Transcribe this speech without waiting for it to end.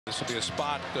This will be a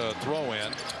spot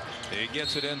throw-in. He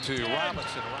gets it into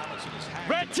Robinson. Robinson is hacked.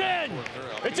 Red 10!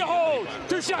 It's a hold!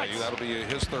 2 shots! That'll be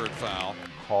his third foul.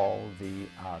 Call the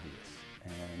obvious.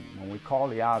 And when we call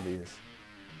the obvious,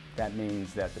 that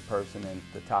means that the person at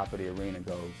the top of the arena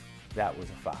goes, that was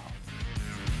a foul.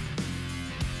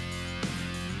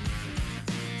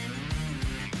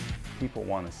 People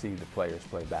want to see the players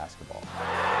play basketball.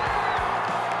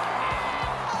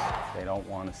 They don't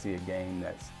want to see a game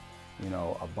that's, you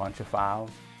know, a bunch of fouls.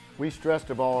 We stress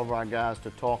to all of our guys to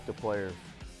talk to players,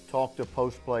 talk to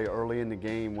post-play early in the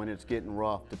game when it's getting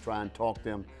rough, to try and talk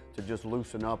them to just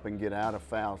loosen up and get out of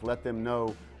fouls. Let them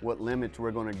know what limits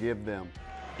we're going to give them.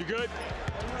 You good?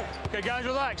 Okay, guys,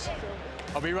 relax.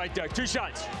 I'll be right there. 2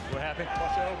 shots. What happened?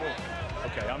 Watch your elbow.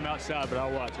 Okay, I'm outside, but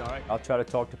I'll watch, all right? I'll try to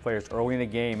talk to players early in the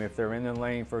game. If they're in the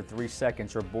lane for 3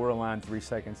 seconds or borderline 3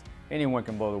 seconds, anyone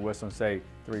can blow the whistle and say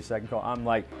 3-second call. I'm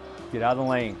like, get out of the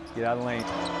lane, get out of the lane.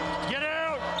 Get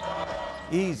out!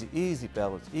 Easy, easy,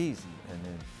 fellas, easy. And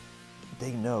then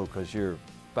they know, because you're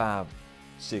 5,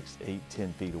 6, 8,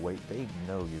 10 feet away, they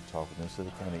know you're talking to them, so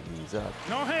they kind of ease up.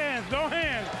 No hands, no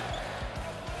hands!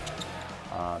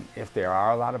 If there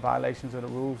are a lot of violations of the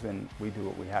rules, then we do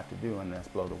what we have to do, and that's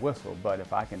blow the whistle. But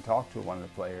if I can talk to one of the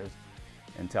players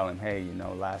and tell him, hey, you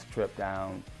know, last trip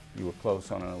down, you were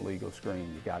close on an illegal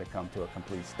screen. You got to come to a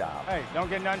complete stop. Hey, don't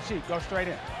get nothing cheap. Go straight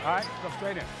in. All right? Go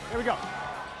straight in. Here we go.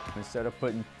 Instead of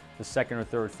putting the second or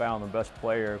third foul on the best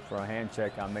player for a hand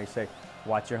check, I may say,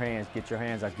 watch your hands, get your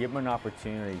hands. I give them an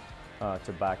opportunity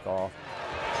to back off.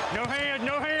 No hand,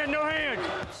 no hand, no hand!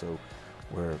 So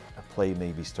where a play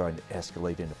may be starting to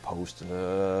escalate in the post,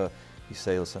 you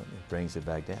say something, brings it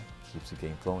back down, keeps the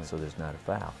game flowing, so there's not a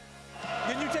foul.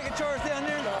 Didn't you take a charge down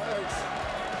there? No,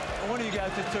 one of you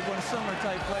guys just took one summer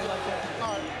type play like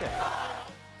that.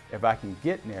 If I can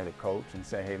get near the coach and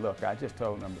say, hey, look, I just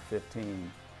told number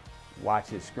 15, watch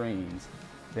his screens,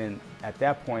 then at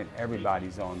that point,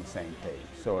 everybody's on the same page.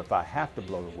 So if I have to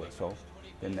blow the whistle,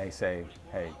 then they say,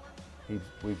 hey,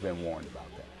 we've been warned about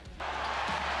that.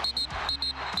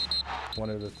 One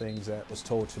of the things that was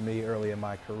told to me early in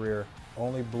my career,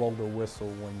 only blow the whistle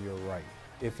when you're right.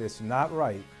 If it's not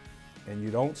right and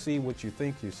you don't see what you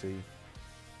think you see,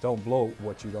 don't blow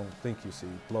what you don't think you see,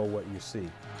 blow what you see.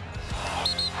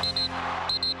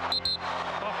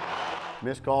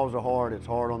 Missed calls are hard. It's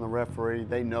hard on the referee.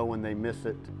 They know when they miss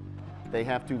it. They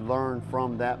have to learn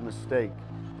from that mistake.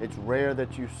 It's rare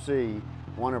that you see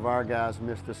one of our guys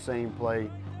miss the same play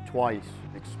twice.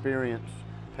 Experience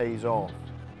pays off.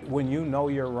 When you know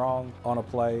you're wrong on a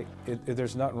play,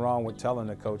 there's nothing wrong with telling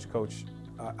the coach, Coach,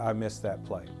 I missed that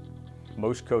play.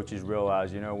 Most coaches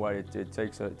realize, you know what, it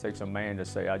takes a man to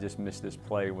say, I just missed this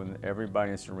play, when everybody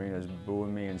in this arena is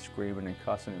booing me and screaming and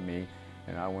cussing at me,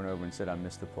 and I went over and said I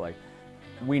missed the play.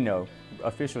 We know,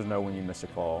 officials know when you miss a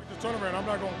call. Just turn around, I'm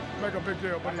not going to make a big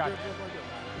deal, but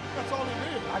that's all it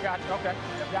is. I got you, okay.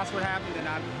 That's what happened, and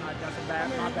that's a bad,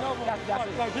 my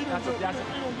bad. He don't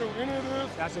do any of this.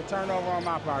 That's a turnover on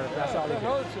my part, that's all it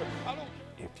is.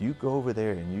 If you go over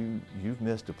there and you've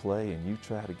missed a play and you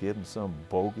try to give them some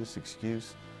bogus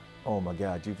excuse, oh my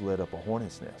God, you've lit up a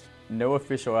hornet's nest. No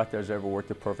official out there has ever worked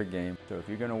a perfect game. So if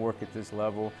you're going to work at this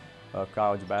level of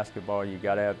college basketball, you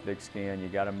got to have thick skin, you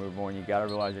got to move on, you got to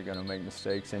realize you're going to make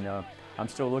mistakes. And I'm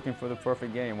still looking for the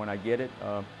perfect game. When I get it,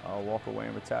 I'll walk away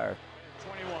and retire.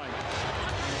 21.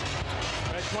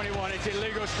 Red 21, it's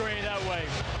illegal screen that way.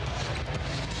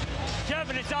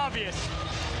 Kevin, it's obvious.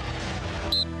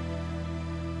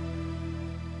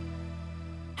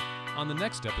 On the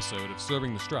next episode of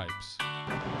Serving the Stripes.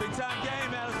 Big time game,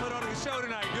 man. Let's put on the show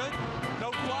tonight. Good?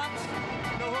 No flops,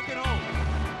 no hook and hold.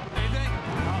 Anything?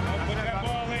 I'll put that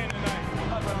ball in tonight.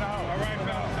 All right,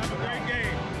 fellas. Have a great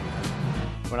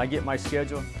game. When I get my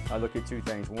schedule, I look at 2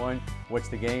 things. 1, what's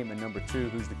the game? And number 2,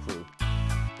 who's the crew?